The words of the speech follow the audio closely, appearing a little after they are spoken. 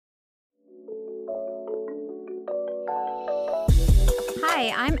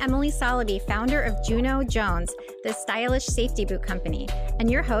Hi, I'm Emily Solaby, founder of Juno Jones, the stylish safety boot company,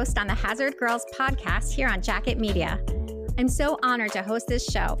 and your host on the Hazard Girls podcast here on Jacket Media. I'm so honored to host this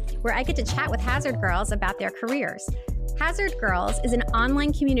show where I get to chat with Hazard Girls about their careers. Hazard Girls is an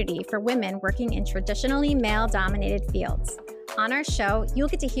online community for women working in traditionally male-dominated fields. On our show, you'll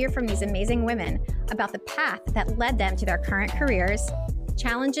get to hear from these amazing women about the path that led them to their current careers,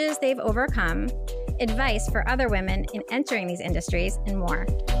 challenges they've overcome, advice for other women in entering these industries, and more.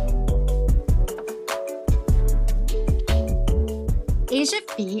 Asia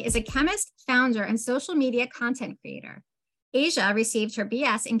Fee is a chemist, founder, and social media content creator. Asia received her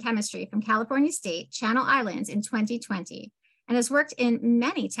BS in chemistry from California State, Channel Islands in 2020, and has worked in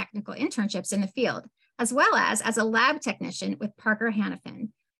many technical internships in the field, as well as a lab technician with Parker Hannifin,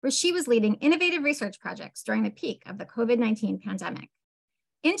 where she was leading innovative research projects during the peak of the COVID-19 pandemic.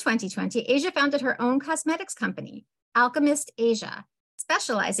 In 2020, Asia founded her own cosmetics company, Alchemist Asia,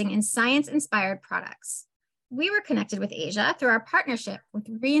 specializing in science-inspired products. We were connected with Asia through our partnership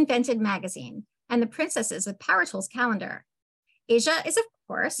with Reinvented Magazine and the Princesses with Power Tools calendar. Asia is, of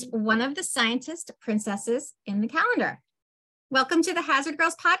course, one of the scientist princesses in the calendar. Welcome to the Hazard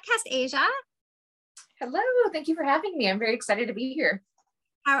Girls podcast, Asia. Hello, thank you for having me. I'm very excited to be here.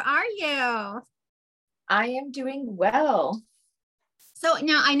 How are you? I am doing well. So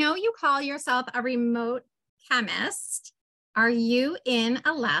now I know you call yourself a remote chemist. Are you in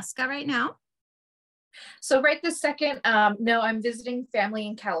Alaska right now? So right this second, no, I'm visiting family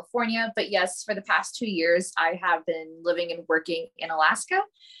in California, but yes, for the past 2 years, I have been living and working in Alaska.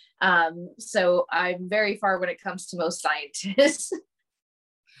 So I'm very far when it comes to most scientists.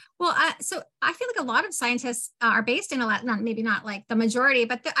 Well, so I feel like a lot of scientists are based in Alaska, maybe not like the majority,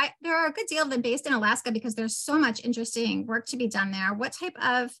 but there are a good deal of them based in Alaska because there's so much interesting work to be done there. What type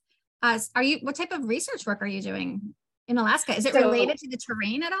of what type of research work are you doing in Alaska? Is it related to the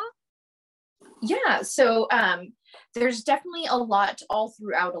terrain at all? Yeah, so there's definitely a lot all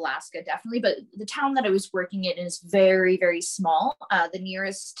throughout Alaska, definitely, but the town that I was working in is very, very small. The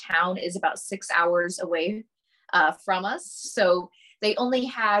nearest town is about 6 hours away from us. So they only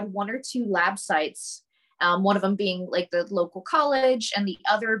had 1 or 2 lab sites, one of them being like the local college and the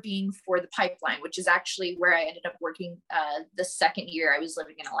other being for the pipeline, which is actually where I ended up working the second year I was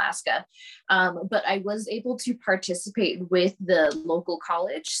living in Alaska. But I was able to participate with the local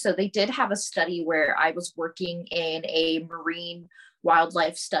college. So they did have a study where I was working in a marine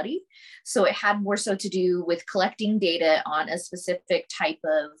wildlife study. So it had more so to do with collecting data on a specific type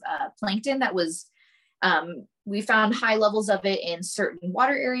of plankton that was we found high levels of it in certain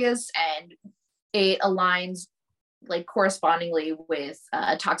water areas, and it aligns like correspondingly with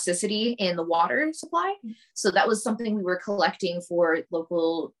toxicity in the water supply. So that was something we were collecting for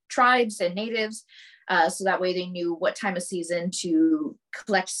local tribes and natives. So that way they knew what time of season to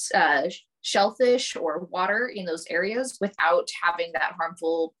collect shellfish or water in those areas without having that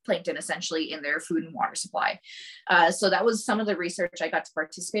harmful plankton essentially in their food and water supply. So that was some of the research I got to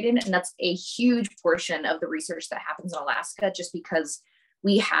participate in. And that's a huge portion of the research that happens in Alaska, just because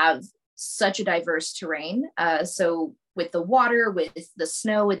we have such a diverse terrain. So with the water, with the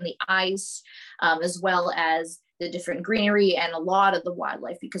snow and the ice, as well as the different greenery and a lot of the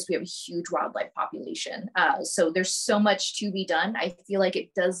wildlife, because we have a huge wildlife population. So there's so much to be done. I feel like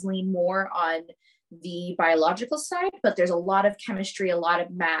it does lean more on the biological side, but there's a lot of chemistry, a lot of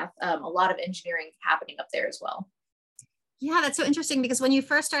math, a lot of engineering happening up there as well. Yeah, that's so interesting, because when you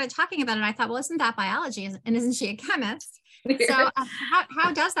first started talking about it, I thought, well, isn't that biology? And isn't she a chemist? So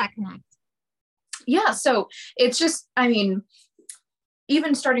how does that connect? Yeah, so it's just, I mean,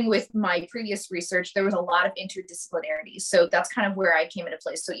 even starting with my previous research, there was a lot of interdisciplinarity. So that's kind of where I came into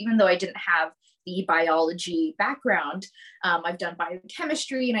place. So even though I didn't have the biology background, I've done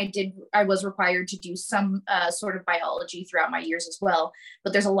biochemistry, and I was required to do some sort of biology throughout my years as well.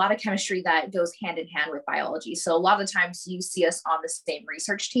 But there's a lot of chemistry that goes hand in hand with biology. So a lot of the times you see us on the same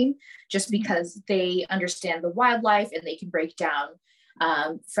research team, just because they understand the wildlife and they can break down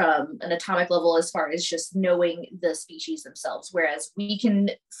from an atomic level as far as just knowing the species themselves, whereas we can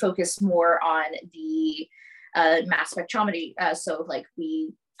focus more on the mass spectrometry. So like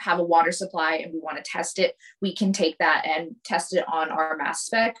we have a water supply and we want to test it, we can take that and test it on our mass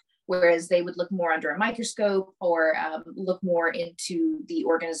spec, whereas they would look more under a microscope or look more into the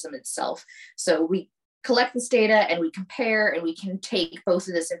organism itself. So we collect this data and we compare, and we can take both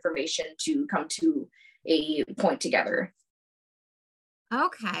of this information to come to a point together.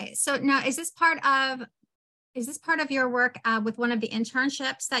 Okay, so now is this part of your work with one of the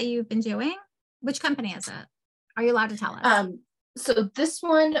internships that you've been doing? Which company is it? Are you allowed to tell us? So this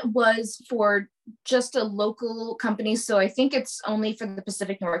one was for just a local company. So I think it's only for the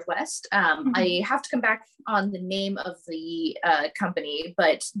Pacific Northwest. I have to come back on the name of the company,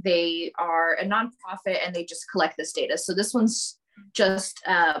 but they are a nonprofit and they just collect this data. So this one's just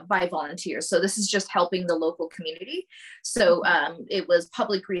by volunteers. So this is just helping the local community. So it was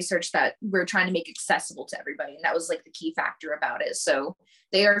public research that we're trying to make accessible to everybody. And that was like the key factor about it. So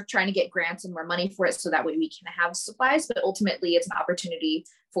they are trying to get grants and more money for it so that way we can have supplies, but ultimately it's an opportunity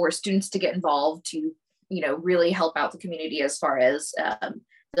for students to get involved to, really help out the community as far as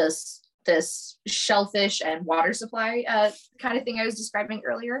this shellfish and water supply kind of thing I was describing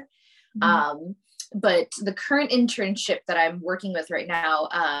earlier. But the current internship that I'm working with right now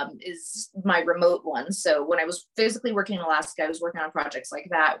is my remote one. So when I was physically working in Alaska, I was working on projects like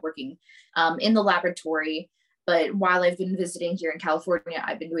that, working in the laboratory. But while I've been visiting here in California,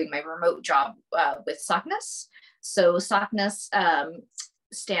 I've been doing my remote job with SACNAS. So SACNAS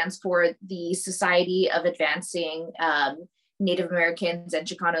stands for the Society of Advancing Native Americans and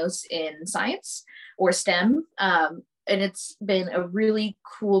Chicanos in Science, or STEM. And it's been a really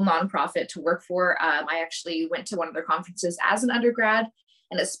cool nonprofit to work for. I actually went to one of their conferences as an undergrad,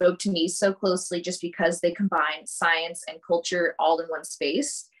 and it spoke to me so closely just because they combine science and culture all in one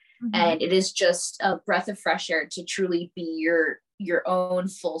space. And it is just a breath of fresh air to truly be your own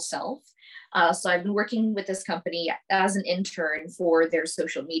full self. So I've been working with this company as an intern for their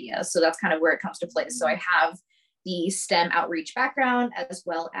social media. So that's kind of where it comes to play. So I have the STEM outreach background as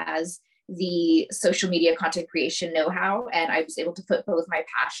well as the social media content creation know-how. And I was able to put both my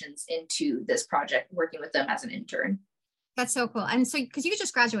passions into this project, working with them as an intern. That's so cool. And so, because you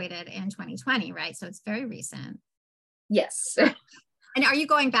just graduated in 2020, right? So it's very recent. Yes. And are you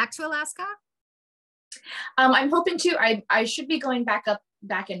going back to Alaska? I'm hoping to. I should be going back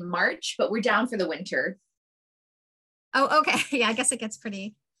in March, but we're down for the winter. Oh, okay. Yeah, I guess it gets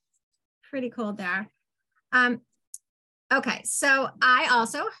pretty cold there. Okay, so I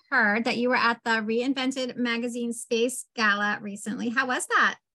also heard that you were at the Reinvented Magazine Space Gala recently. How was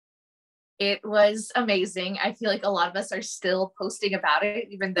that? It was amazing. I feel like a lot of us are still posting about it,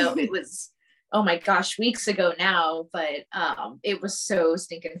 even though it was, oh my gosh, weeks ago now, but it was so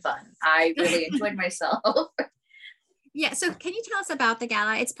stinking fun. I really enjoyed myself. Yeah, so can you tell us about the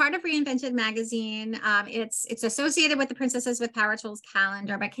gala? It's part of Reinvented Magazine. It's associated with the Princesses with Power Tools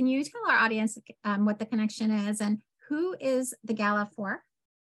calendar, but can you tell our audience what the connection is and who is the gala for?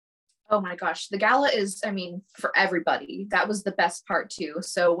 Oh my gosh, the gala is, for everybody. That was the best part too.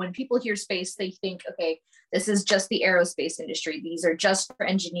 So when people hear space, they think, okay, this is just the aerospace industry. These are just for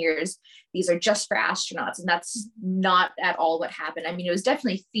engineers. These are just for astronauts. And that's not at all what happened. It was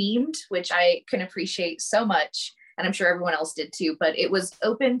definitely themed, which I can appreciate so much. And I'm sure everyone else did too, but it was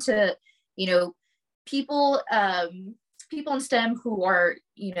open to, people in STEM who are,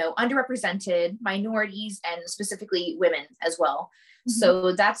 underrepresented, minorities, and specifically women as well.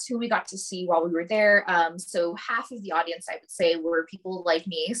 So that's who we got to see while we were there. So half of the audience, I would say, were people like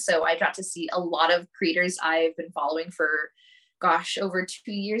me. So I got to see a lot of creators I've been following for, over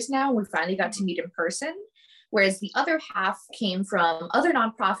 2 years now. We finally got to meet in person. Whereas the other half came from other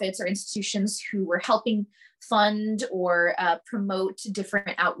nonprofits or institutions who were helping fund or promote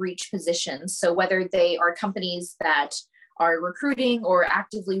different outreach positions. So whether they are companies that are recruiting or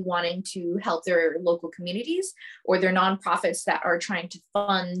actively wanting to help their local communities, or they're nonprofits that are trying to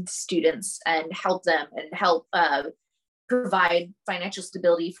fund students and help them and help provide financial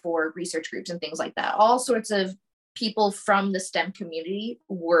stability for research groups and things like that. All sorts of people from the STEM community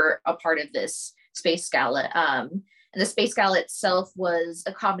were a part of this Space Gala. And the Space Gala itself was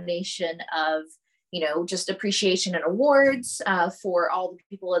a combination of just appreciation and awards for all the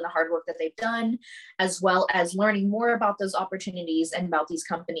people and the hard work that they've done, as well as learning more about those opportunities and about these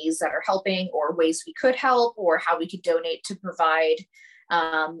companies that are helping, or ways we could help, or how we could donate to provide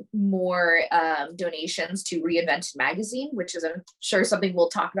more donations to Reinvented Magazine, which is, I'm sure, something we'll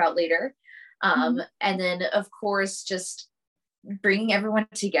talk about later. And then, of course, just bringing everyone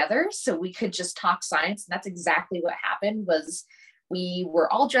together so we could just talk science. And that's exactly what happened. Was we were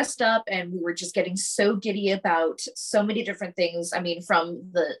all dressed up and we were just getting so giddy about so many different things. From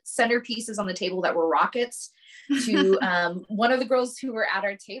the centerpieces on the table that were rockets to one of the girls who were at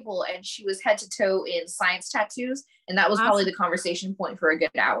our table, and she was head to toe in science tattoos. And that was probably the conversation point for a good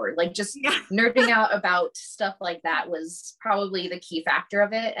hour. Like just nerding out about stuff like that was probably the key factor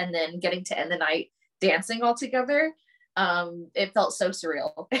of it. And then getting to end the night dancing all together. It felt so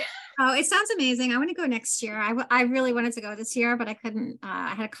surreal. Oh, it sounds amazing. I want to go next year. I really wanted to go this year, but I couldn't.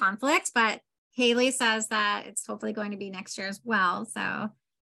 I had a conflict, but Haley says that it's hopefully going to be next year as well. So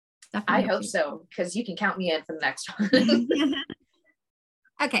definitely. I hope so, because you can count me in for the next one.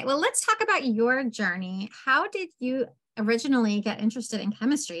 Okay, well, let's talk about your journey. How did you originally get interested in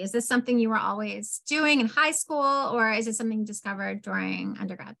chemistry? Is this something you were always doing in high school, or is it something you discovered during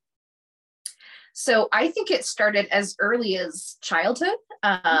undergrad? So I think it started as early as childhood.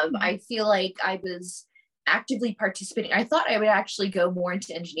 I feel like I was actively participating. I thought I would actually go more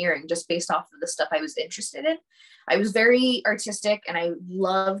into engineering just based off of the stuff I was interested in. I was very artistic and I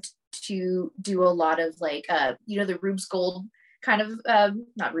loved to do a lot of like, the Rubes Gold kind of,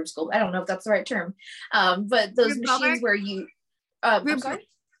 not Rubes Gold, I don't know if that's the right term, but those Rube machines Goldberg? where you, Rube, I'm sorry?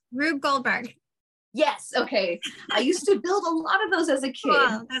 Rube Goldberg. Yes. Okay. I used to build a lot of those as a kid.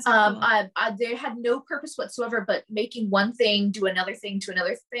 Cool. That's cool. They had no purpose whatsoever, but making one thing do another thing to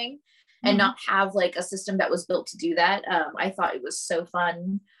another thing, and Mhm. not have like a system that was built to do that. I thought it was so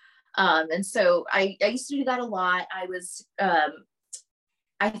fun. And so I used to do that a lot.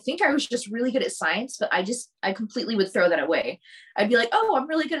 I think I was just really good at science, but I completely would throw that away. I'd be like, oh, I'm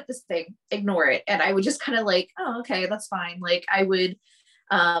really good at this thing, ignore it. And I would just kind of like, oh, okay, that's fine. Like I would,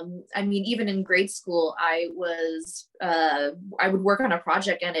 even in grade school, I would work on a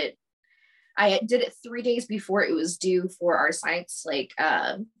project and I did it 3 days before it was due for our science, like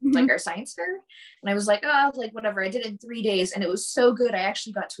our science fair. And I was like, oh, like whatever. I did it in 3 days and it was so good. I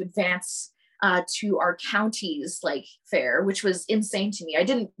actually got to advance to our county's like fair, which was insane to me. I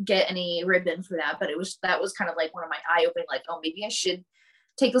didn't get any ribbon for that, but that was kind of like one of my eye opening, like, oh, maybe I should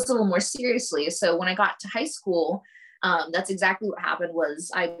take this a little more seriously. So when I got to high school, that's exactly what happened. Was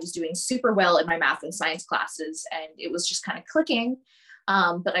I was doing super well in my math and science classes and it was just kind of clicking.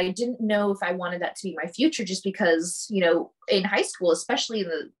 But I didn't know if I wanted that to be my future, just because, in high school, especially in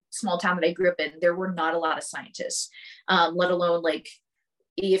the small town that I grew up in, there were not a lot of scientists, let alone like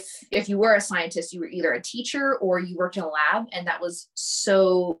if you were a scientist, you were either a teacher or you worked in a lab. And that was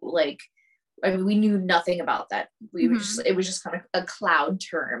so like, we knew nothing about that. It was just kind of a cloud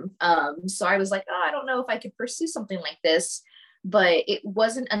term. So I was like, oh, I don't know if I could pursue something like this. But it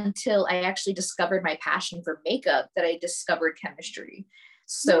wasn't until I actually discovered my passion for makeup that I discovered chemistry.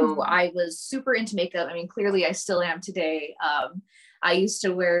 So I was super into makeup. I mean, clearly I still am today. I used to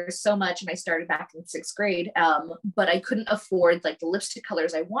wear so much and I started back in 6th grade, but I couldn't afford like the lipstick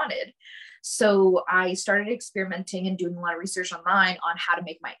colors I wanted. So I started experimenting and doing a lot of research online on how to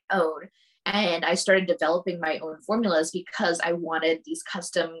make my own. And I started developing my own formulas because I wanted these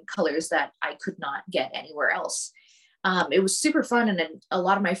custom colors that I could not get anywhere else. It was super fun. And then a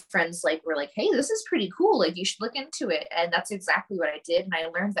lot of my friends were like, hey, this is pretty cool. Like you should look into it. And that's exactly what I did. And I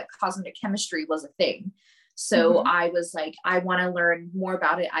learned that cosmetic chemistry was a thing. So I was like, I want to learn more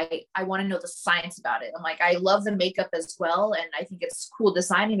about it. I want to know the science about it. I'm like, I love the makeup as well. And I think it's cool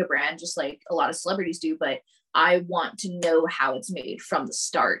designing a brand, just like a lot of celebrities do, but I want to know how it's made from the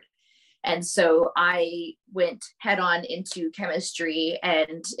start. And so I went head on into chemistry,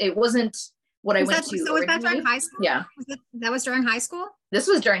 and it wasn't what I went to. So was that during high school? Yeah. That was during high school? This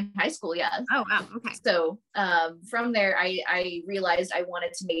was during high school, yeah. Oh, wow. Okay. So from there, I realized I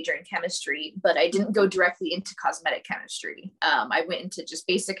wanted to major in chemistry, but I didn't go directly into cosmetic chemistry. I went into just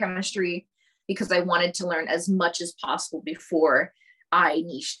basic chemistry because I wanted to learn as much as possible before I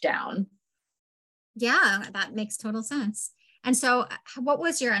niched down. Yeah, that makes total sense. And so what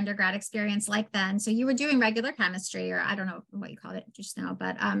was your undergrad experience like then? So you were doing regular chemistry, or I don't know what you called it just now,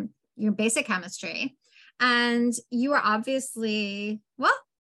 but your basic chemistry. And you were obviously, well,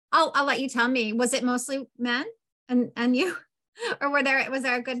 I'll let you tell me, was it mostly men and you, or was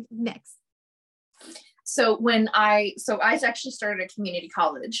there a good mix? So I actually started a community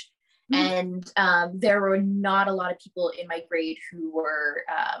college, and there were not a lot of people in my grade who were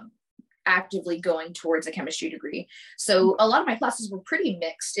actively going towards a chemistry degree. So a lot of my classes were pretty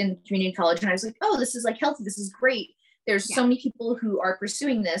mixed in community college. And I was like, oh, this is like healthy. This is great. There's so many people who are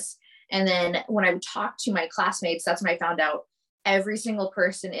pursuing this. And then when I would talk to my classmates, that's when I found out every single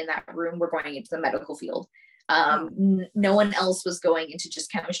person in that room were going into the medical field. No one else was going into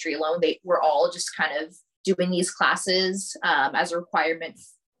just chemistry alone. They were all just kind of doing these classes as a requirement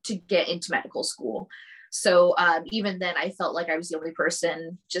to get into medical school. So even then I felt like I was the only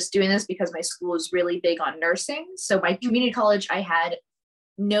person just doing this because my school was really big on nursing. So my community college, I had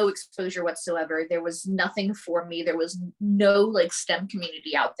no exposure whatsoever. There was nothing for me. There was no like STEM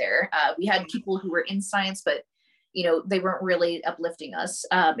community out there. We had people who were in science, but they weren't really uplifting us.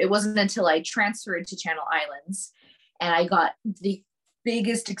 It wasn't until I transferred to Channel Islands and I got the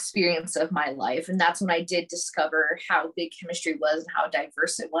biggest experience of my life. And that's when I did discover how big chemistry was and how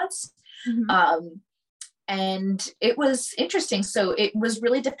diverse it was. And it was interesting. So it was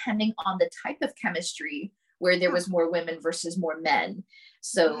really depending on the type of chemistry where there was more women versus more men.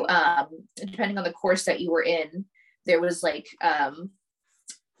 So depending on the course that you were in, there was like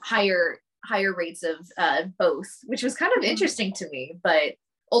higher rates of both, which was kind of interesting to me. But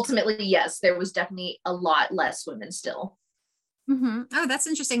ultimately, yes, there was definitely a lot less women still. Mm-hmm. Oh, that's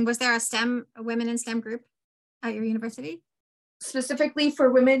interesting. Was there a women in STEM group at your university? Specifically for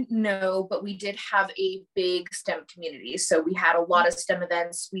women, no, but we did have a big STEM community. So we had a lot of STEM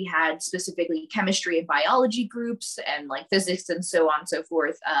events. We had specifically chemistry and biology groups and like physics and so on and so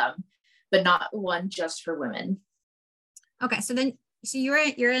forth, but not one just for women. Okay, so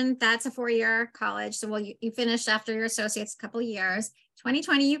you're in that's a 4-year college. So you finished after your associates a couple of years.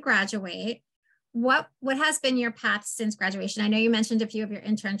 2020, you graduate. What has been your path since graduation? I know you mentioned a few of your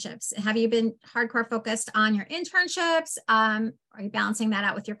internships. Have you been hardcore focused on your internships? Are you balancing that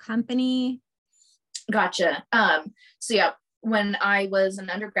out with your company? Gotcha. So yeah, when I was an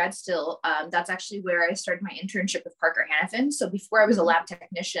undergrad still, that's actually where I started my internship with Parker Hannifin. So before I was a lab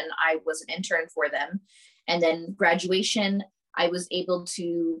technician, I was an intern for them. And then graduation, I was able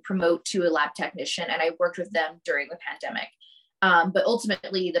to promote to a lab technician, and I worked with them during the pandemic. But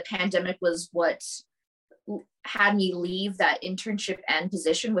ultimately, the pandemic was what had me leave that internship and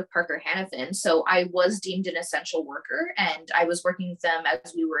position with Parker Hannifin. So I was deemed an essential worker, and I was working with them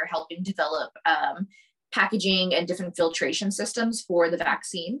as we were helping develop packaging and different filtration systems for the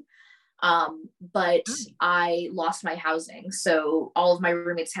vaccine. But I lost my housing. So all of my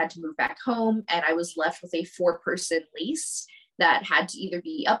roommates had to move back home, and I was left with a 4-person lease that had to either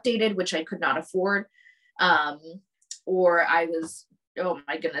be updated, which I could not afford, or I was, oh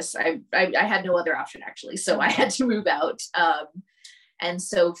my goodness, I had no other option actually. So I had to move out. And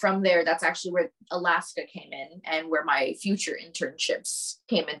so from there, that's actually where Alaska came in and where my future internships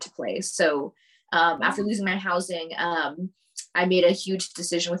came into play. So after losing my housing, I made a huge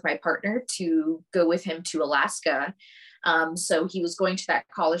decision with my partner to go with him to Alaska. So he was going to that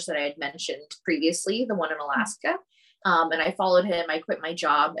college that I had mentioned previously, the one in Alaska. And I followed him. I quit my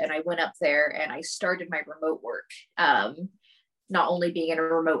job and I went up there and I started my remote work. Not only being in a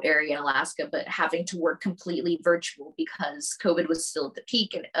remote area in Alaska, but having to work completely virtual because COVID was still at the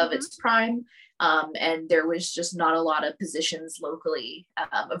peak of its prime. And there was just not a lot of positions locally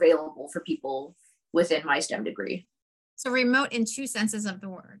available for people within my STEM degree. So remote in two senses of the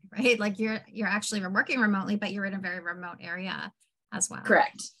word, right? Like you're actually working remotely, but you're in a very remote area as well.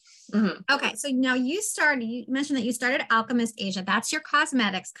 Correct. Mm-hmm. Okay, so now you mentioned that you started Alchemist Asia. That's your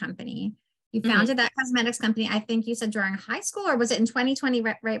cosmetics company. You founded that cosmetics company, I think you said during high school, or was it in 2020,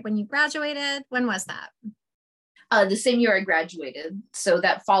 right when you graduated? When was that? The same year I graduated. So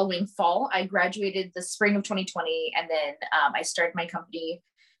that following fall, I graduated the spring of 2020, and then I started my company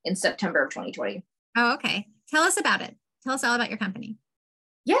in September of 2020. Oh, okay. Tell us about it. Tell us all about your company.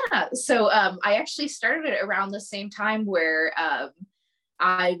 Yeah, so I actually started it around the same time where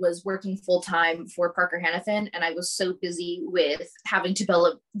I was working full-time for Parker Hannifin, and I was so busy with having to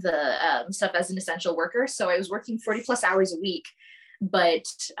develop the stuff as an essential worker. So I was working 40 plus hours a week, but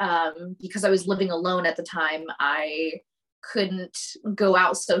because I was living alone at the time, I couldn't go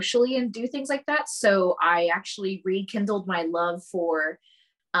out socially and do things like that. So I actually rekindled my love for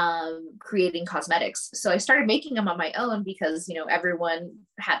creating cosmetics. So I started making them on my own because, everyone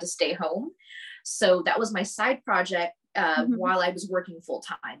had to stay home. So that was my side project while I was working full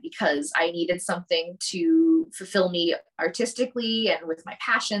time, because I needed something to fulfill me artistically and with my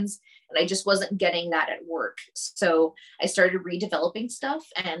passions. And I just wasn't getting that at work. So I started redeveloping stuff,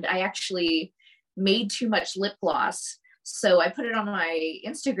 and I actually made too much lip gloss. So I put it on my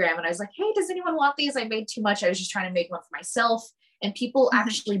Instagram and I was like, hey, does anyone want these? I made too much. I was just trying to make one for myself. And people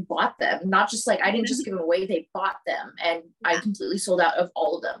actually bought them, not just like, I didn't just give them away, they bought them. And I completely sold out of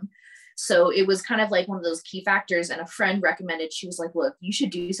all of them. So it was kind of like one of those key factors. And a friend recommended, she was like, look, you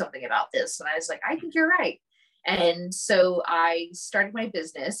should do something about this. And I was like, I think you're right. And so I started my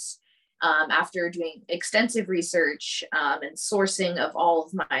business after doing extensive research and sourcing of all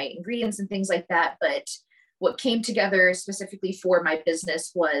of my ingredients and things like that. But what came together specifically for my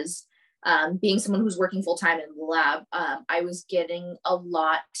business was being someone who's working full-time in the lab. I was getting a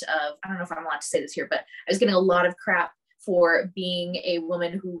lot of, I don't know if I'm allowed to say this here, but I was getting a lot of crap for being a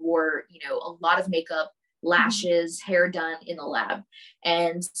woman who wore, a lot of makeup, lashes, hair done in the lab.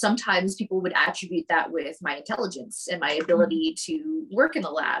 And sometimes people would attribute that with my intelligence and my ability to work in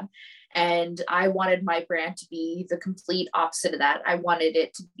the lab. And I wanted my brand to be the complete opposite of that. I wanted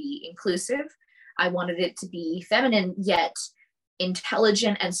it to be inclusive. I wanted it to be feminine, yet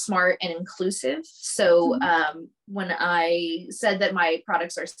intelligent and smart and inclusive. So when I said that my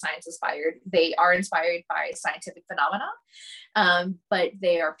products are science inspired, they are inspired by scientific phenomena, but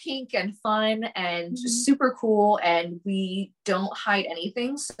they are pink and fun and super cool. And we don't hide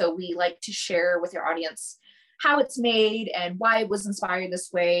anything. So we like to share with your audience how it's made and why it was inspired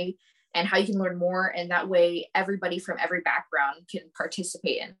this way, and how you can learn more. And that way everybody from every background can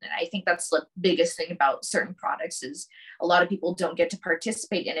participate in it. And I think that's the biggest thing about certain products is a lot of people don't get to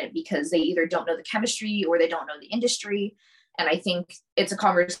participate in it because they either don't know the chemistry or they don't know the industry. And I think it's a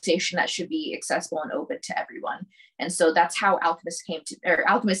conversation that should be accessible and open to everyone. And so that's how Alchemist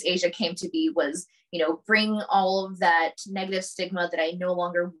Asia came to be, was, bring all of that negative stigma that I no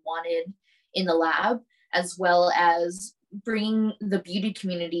longer wanted in the lab, as well as bring the beauty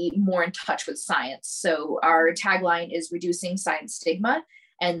community more in touch with science. So our tagline is reducing science stigma,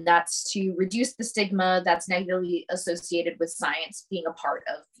 and that's to reduce the stigma that's negatively associated with science being a part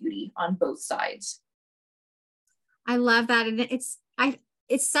of beauty on both sides. I love that. And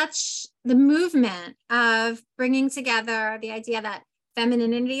it's such the movement of bringing together the idea that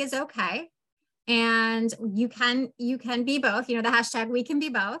femininity is okay. And you can be both, the hashtag, we can be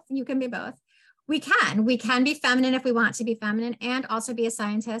both, you can be both. We can be feminine if we want to be feminine and also be a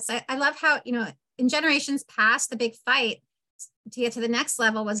scientist. I love how, in generations past, the big fight to get to the next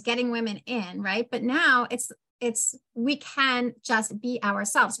level was getting women in, right? But now we can just be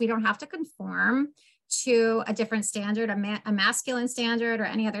ourselves. We don't have to conform to a different standard, a masculine standard or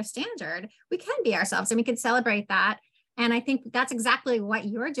any other standard. We can be ourselves and we can celebrate that. And I think that's exactly what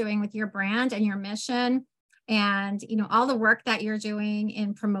you're doing with your brand and your mission. And, all the work that you're doing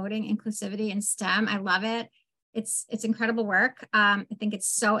in promoting inclusivity in STEM, I love it. It's incredible work. I think it's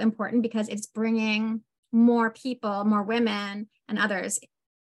so important because it's bringing more people, more women and others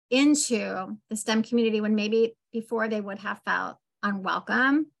into the STEM community when maybe before they would have felt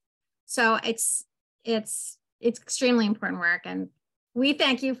unwelcome. So it's extremely important work. And we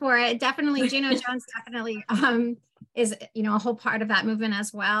thank you for it. Definitely, Juno Jones definitely is, a whole part of that movement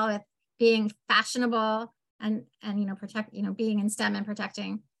as well, with being fashionable and protect, being in STEM and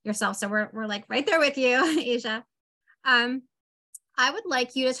protecting yourself. So we're like right there with you, Asia. I would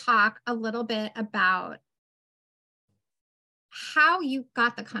like you to talk a little bit about how you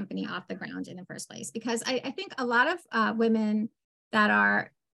got the company off the ground in the first place, because I think a lot of women that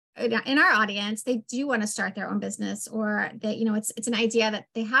are in our audience, they do want to start their own business, or they, it's an idea that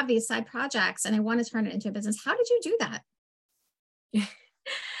they have these side projects and they want to turn it into a business. How did you do that?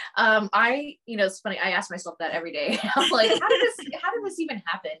 It's funny. I ask myself that every day. I'm like, how did this even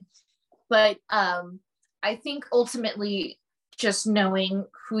happen? But I think ultimately just knowing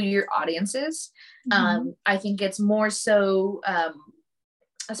who your audience is. I think it's more so,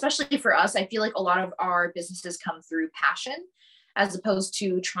 especially for us, I feel like a lot of our businesses come through passion, as opposed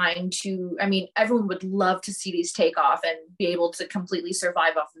to trying to, everyone would love to see these take off and be able to completely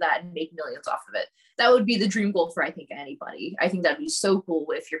survive off of that and make millions off of it. That would be the dream goal for, I think, anybody. I think that'd be so cool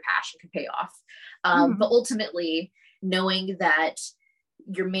if your passion could pay off. But ultimately, knowing that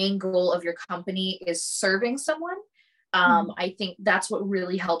your main goal of your company is serving someone, I think that's what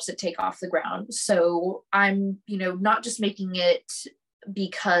really helps it take off the ground. So I'm, not just making it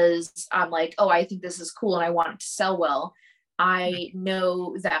because I'm like, oh, I think this is cool and I want it to sell well. I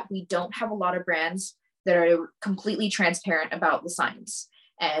know that we don't have a lot of brands that are completely transparent about the science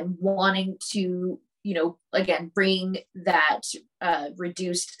and wanting to, again, bring that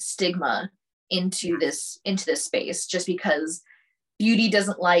reduced stigma into this space, just because beauty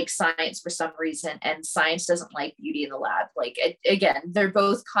doesn't like science for some reason, and science doesn't like beauty in the lab. Like, again, they're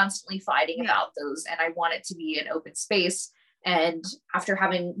both constantly fighting about those, and I want it to be an open space. And after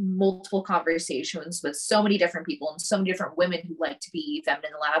having multiple conversations with so many different people and so many different women who like to be feminine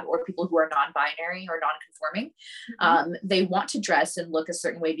in the lab, or people who are non-binary or non-conforming, they want to dress and look a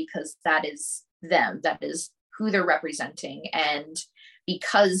certain way because that is them, that is who they're representing. And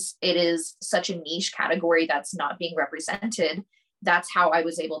because it is such a niche category that's not being represented, that's how I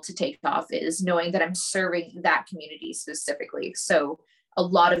was able to take off, is knowing that I'm serving that community specifically. So a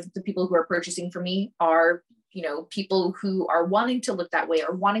lot of the people who are purchasing from me are people who are wanting to look that way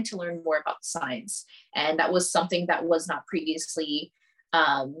or wanting to learn more about science. And that was something that was not previously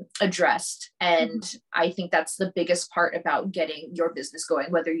addressed. And I think that's the biggest part about getting your business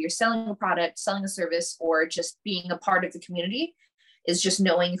going, whether you're selling a product, selling a service, or just being a part of the community, is just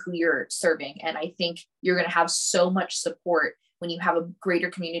knowing who you're serving. And I think you're going to have so much support when you have a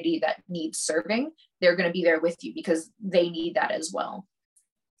greater community that needs serving. They're going to be there with you because they need that as well.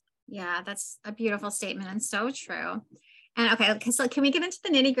 Yeah, that's a beautiful statement and so true. And okay, so can we get into the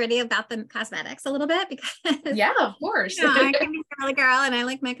nitty gritty about the cosmetics a little bit? Because yeah, of course. I can be a girly girl and I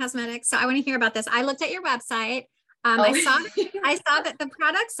like my cosmetics. So I want to hear about this. I looked at your website. I saw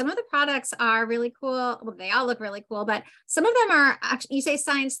that some of the products are really cool. Well, they all look really cool, but some of them are actually, you say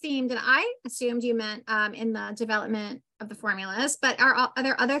science themed, and I assumed you meant in the development of the formulas, but are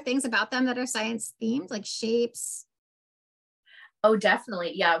there other things about them that are science themed, like shapes? Oh,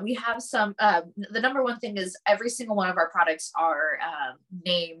 definitely. Yeah, we have some. The number one thing is every single one of our products are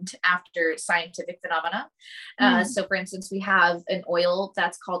named after scientific phenomena. So, for instance, we have an oil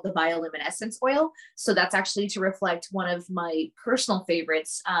that's called the bioluminescence oil. So, that's actually to reflect one of my personal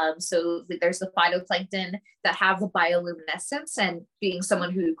favorites. So, there's the phytoplankton that have the bioluminescence. And being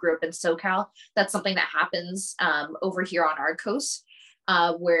someone who grew up in SoCal, that's something that happens over here on our coast.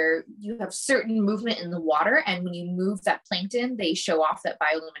 Where you have certain movement in the water, and when you move that plankton, they show off that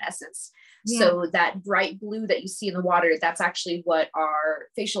bioluminescence. Yeah. So that bright blue that you see in the water, that's actually what our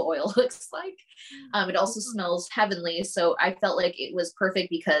facial oil looks like. It also smells heavenly. So I felt like it was perfect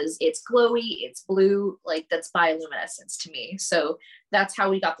because it's glowy, it's blue, like that's bioluminescence to me. So that's how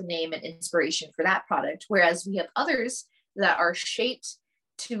we got the name and inspiration for that product. Whereas we have others that are shaped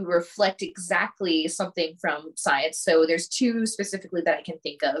to reflect exactly something from science. So there's two specifically that I can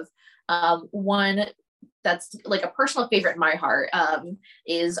think of. One that's like a personal favorite in my heart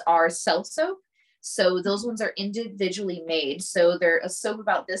is our Self soap. So those ones are individually made. So they're a soap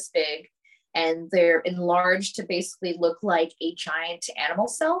about this big, and they're enlarged to basically look like a giant animal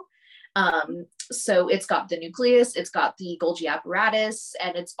cell. So it's got the nucleus, it's got the Golgi apparatus,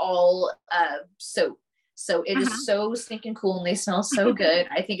 and it's all soap. So it is so stinking cool, and they smell so good.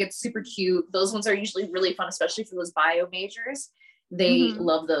 I think it's super cute. Those ones are usually really fun, especially for those bio majors. They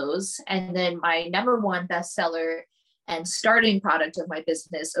love those. And then my number one bestseller and starting product of my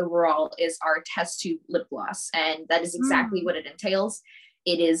business overall is our test tube lip gloss. And that is exactly what it entails.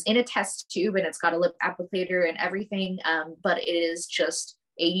 It is in a test tube, and it's got a lip applicator and everything. But it is just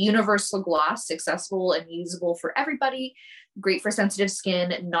a universal gloss, accessible and usable for everybody. Great for sensitive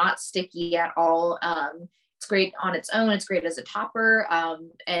skin, not sticky at all. It's great on its own. It's great as a topper.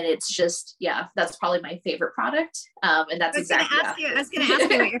 And it's just, yeah, that's probably my favorite product. And that's exactly. I was going to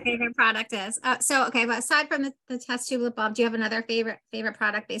ask you what your favorite product is. Okay, but aside from the test tube lip balm, do you have another favorite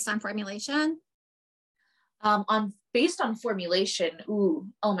product based on formulation? Based on formulation, oh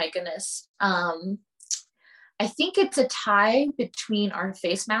my goodness. I think it's a tie between our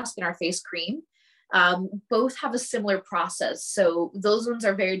face mask and our face cream. Both have a similar process. So those ones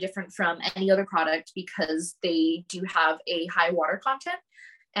are very different from any other product because they do have a high water content.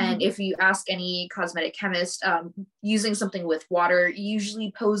 And if you ask any cosmetic chemist, using something with water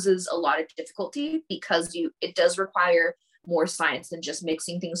usually poses a lot of difficulty because it does require more science than just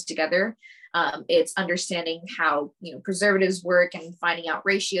mixing things together. It's understanding how preservatives work and finding out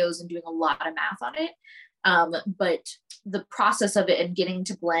ratios and doing a lot of math on it. But the process of it and getting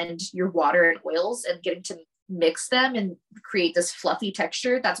to blend your water and oils and getting to mix them and create this fluffy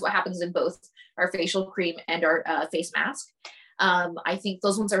texture, that's what happens in both our facial cream and our face mask. I think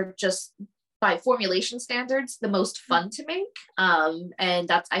those ones are just, by formulation standards, the most fun to make. And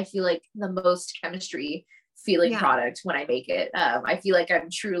that's, I feel like, the most chemistry feeling product when I make it. I feel like I'm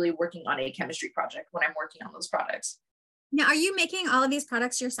truly working on a chemistry project when I'm working on those products. Now, are you making all of these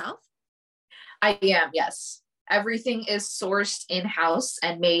products yourself? I am, yes. Everything is sourced in-house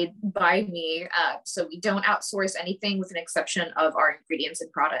and made by me. So we don't outsource anything with an exception of our ingredients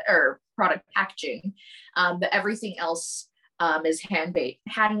and product packaging. But everything else is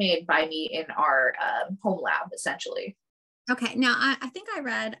handmade by me in our home lab, essentially. Okay. Now, I think I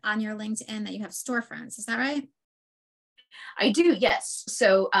read on your LinkedIn that you have storefronts. Is that right? I do, yes.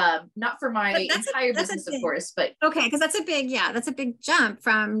 So not for my entire business, of course, but okay, because that's a big jump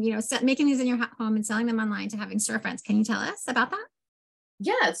from making these in your home and selling them online to having storefronts. Can you tell us about that?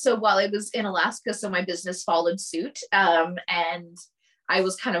 Yeah. So while I was in Alaska, so my business followed suit, and I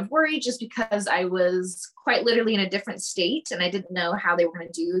was kind of worried just because I was quite literally in a different state and I didn't know how they were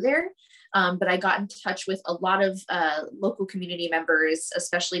going to do there. But I got in touch with a lot of local community members,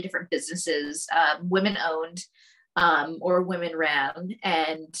 especially different businesses, women owned. Or women ran,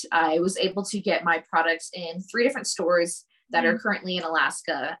 and I was able to get my products in 3 different stores that are currently in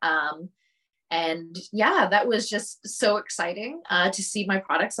Alaska. And yeah, that was just so exciting to see my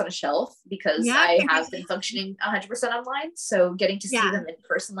products on a shelf because I have been functioning 100% online. So getting to see them in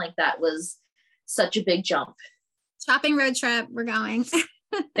person like that was such a big jump. Shopping road trip, we're going.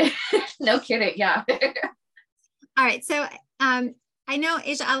 No kidding. Yeah. All right. So I know,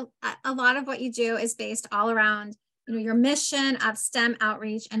 Asia, a lot of what you do is based all around your mission of STEM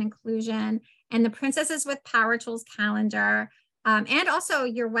outreach and inclusion, and the Princesses with Power Tools calendar, and also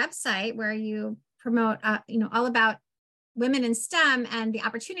your website where you promote, all women in STEM and the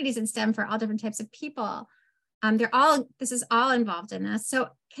opportunities in STEM for all different types of people. This is all involved in this. So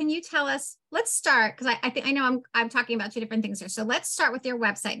can you tell us, let's start, because I know I'm talking about 2 different things here. So let's start with your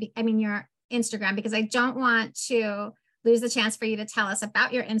website. Your Instagram, because I don't want to lose the chance for you to tell us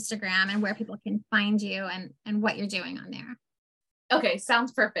about your Instagram and where people can find you and what you're doing on there. Okay,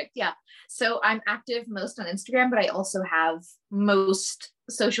 sounds perfect. Yeah. So I'm active most on Instagram, but I also have most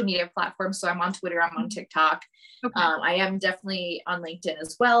social media platforms. So I'm on Twitter, I'm on TikTok. Okay. I am definitely on LinkedIn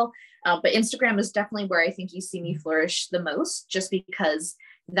as well. But Instagram is definitely where I think you see me flourish the most, just because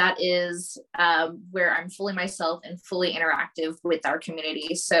that is where I'm fully myself and fully interactive with our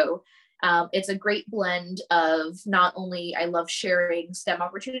community. So it's a great blend of not only I love sharing STEM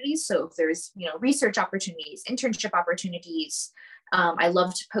opportunities. So if there's, research opportunities, internship opportunities, I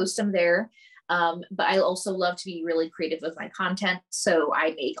love to post them there. But I also love to be really creative with my content. So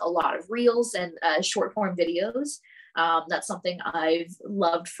I make a lot of reels and short form videos. That's something I've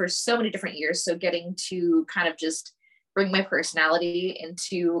loved for so many different years. So getting to kind of just bring my personality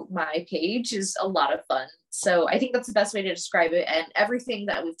into my page is a lot of fun. So I think that's the best way to describe it. And everything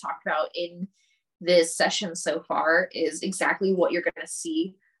that we've talked about in this session so far is exactly what you're going to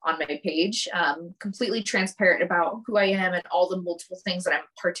see on my page. Completely transparent about who I am and all the multiple things that I'm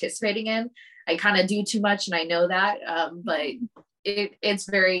participating in. I kind of do too much and I know that, but it's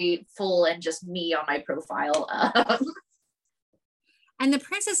very full and just me on my profile. And the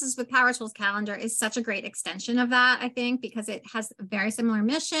Princesses with Power Tools calendar is such a great extension of that, I think, because it has a very similar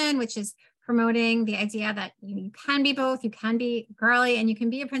mission, which is promoting the idea that you can be both, you can be girly and you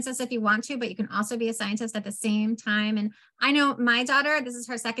can be a princess if you want to, but you can also be a scientist at the same time. And I know my daughter, this is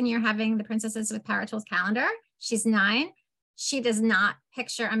her second year having the Princesses with Power Tools calendar. She's 9. She does not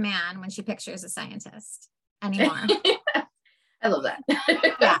picture a man when she pictures a scientist anymore. I love that.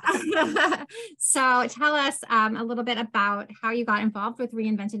 Yeah. So tell us a little bit about how you got involved with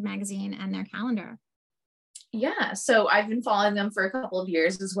Reinvented Magazine and their calendar. Yeah, so I've been following them for a couple of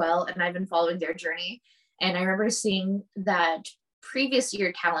years as well, and I've been following their journey. And I remember seeing that previous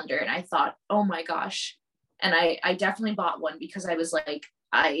year calendar and I thought, oh my gosh. And I definitely bought one because I was like,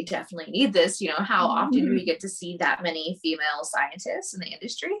 I definitely need this. How often do we get to see that many female scientists in the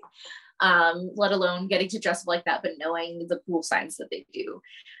industry? Let alone getting to dress up like that, but knowing the cool science that they do.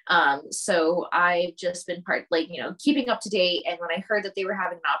 So I've just been keeping up to date. And when I heard that they were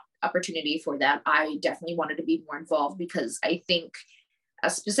having an opportunity for that, I definitely wanted to be more involved because I think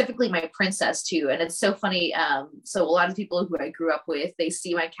specifically my princess too. And it's so funny. So a lot of people who I grew up with, they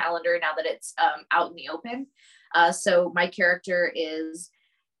see my calendar now that it's out in the open. So my character is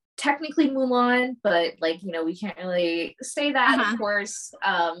technically Mulan, but we can't really say that, of course.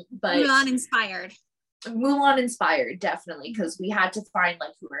 But Mulan inspired, definitely, because we had to find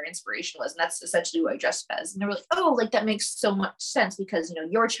who our inspiration was, and that's essentially who I dressed as. And they were like, oh, that makes so much sense because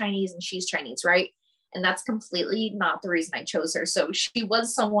you're Chinese and she's Chinese, right? And that's completely not the reason I chose her. So she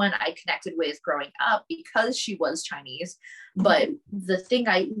was someone I connected with growing up because she was Chinese. But the thing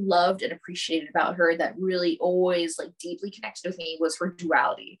I loved and appreciated about her that really always deeply connected with me was her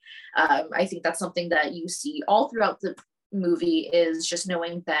duality. I think that's something that you see all throughout the movie is just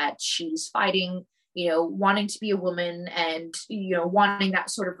knowing that she's fighting, wanting to be a woman and, wanting that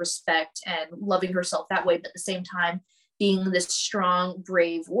sort of respect and loving herself that way. But at the same time, being this strong,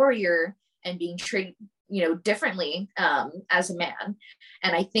 brave warrior and being treated, differently as a man.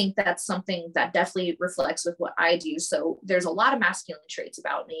 And I think that's something that definitely reflects with what I do. So there's a lot of masculine traits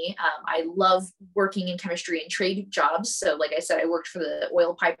about me. I love working in chemistry and trade jobs. So like I said, I worked for the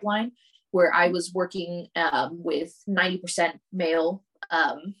oil pipeline where I was working with 90% male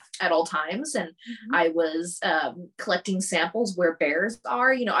at all times. And I was collecting samples where bears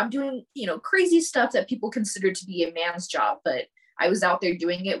are, I'm doing, crazy stuff that people consider to be a man's job, but I was out there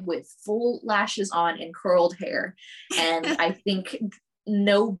doing it with full lashes on and curled hair. And I think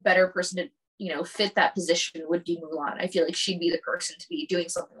no better person to, fit that position would be Mulan. I feel like she'd be the person to be doing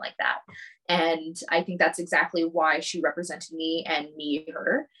something like that. And I think that's exactly why she represented me and me,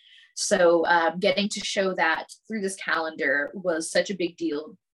 her. So getting to show that through this calendar was such a big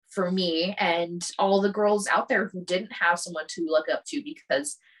deal for me and all the girls out there who didn't have someone to look up to,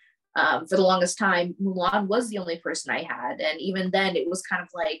 because for the longest time, Mulan was the only person I had. And even then it was kind of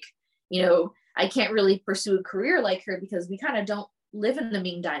I can't really pursue a career like her because we kind of don't live in the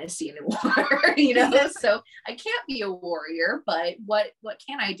Ming Dynasty anymore, so I can't be a warrior, but what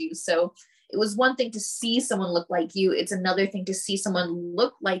can I do? So it was one thing to see someone look like you. It's another thing to see someone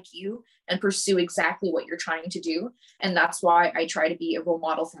look like you and pursue exactly what you're trying to do. And that's why I try to be a role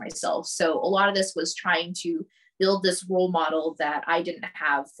model for myself. So a lot of this was trying to build this role model that I didn't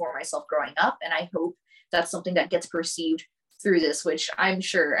have for myself growing up. And I hope that's something that gets perceived through this, which I'm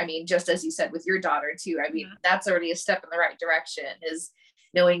sure, just as you said with your daughter too, that's already a step in the right direction, is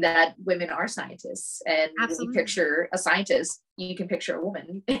knowing that women are scientists. And when you picture a scientist, you can picture a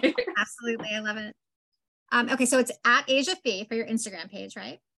woman. Absolutely. I love it. Okay, so it's at Asia Fee for your Instagram page,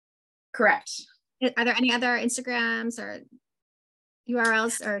 right? Correct. Are there any other Instagrams or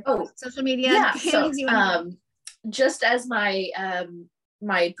URLs or social media? Yeah. So just as my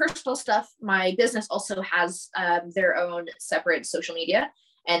my personal stuff, my business also has their own separate social media,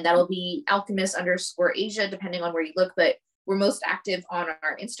 and that'll be alchemist_Asia, depending on where you look, but we're most active on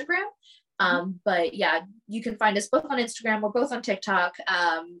our Instagram. But yeah, you can find us both on Instagram. We're both on TikTok.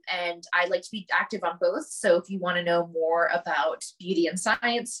 And I like to be active on both. So if you want to know more about beauty and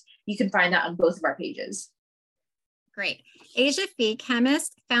science, you can find that on both of our pages. Great. Asia Fee,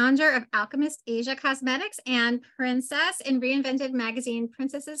 chemist, founder of Alchemist Asia Cosmetics, and princess in Reinvented Magazine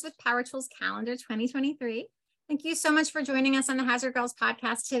Princesses with Power Tools Calendar 2023. Thank you so much for joining us on the Hazard Girls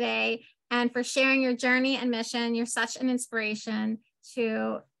podcast today and for sharing your journey and mission. You're such an inspiration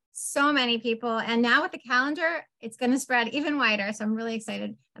to so many people. And now with the calendar, it's going to spread even wider. So I'm really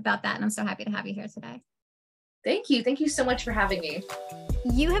excited about that. And I'm so happy to have you here today. Thank you. Thank you so much for having me.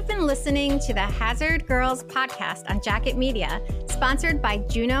 You have been listening to the Hazard Girls podcast on Jacket Media, sponsored by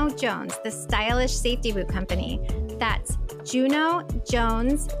Juno Jones, the stylish safety boot company. That's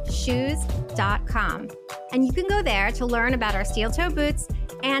JunoJonesShoes.com. And you can go there to learn about our steel toe boots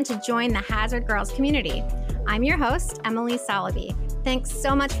and to join the Hazard Girls community. I'm your host, Emily Soloby. Thanks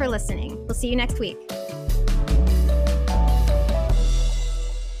so much for listening. We'll see you next week.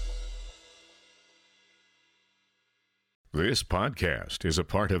 This podcast is a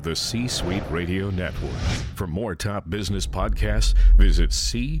part of the C-Suite Radio Network. For more top business podcasts, visit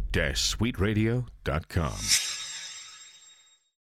c-suiteradio.com.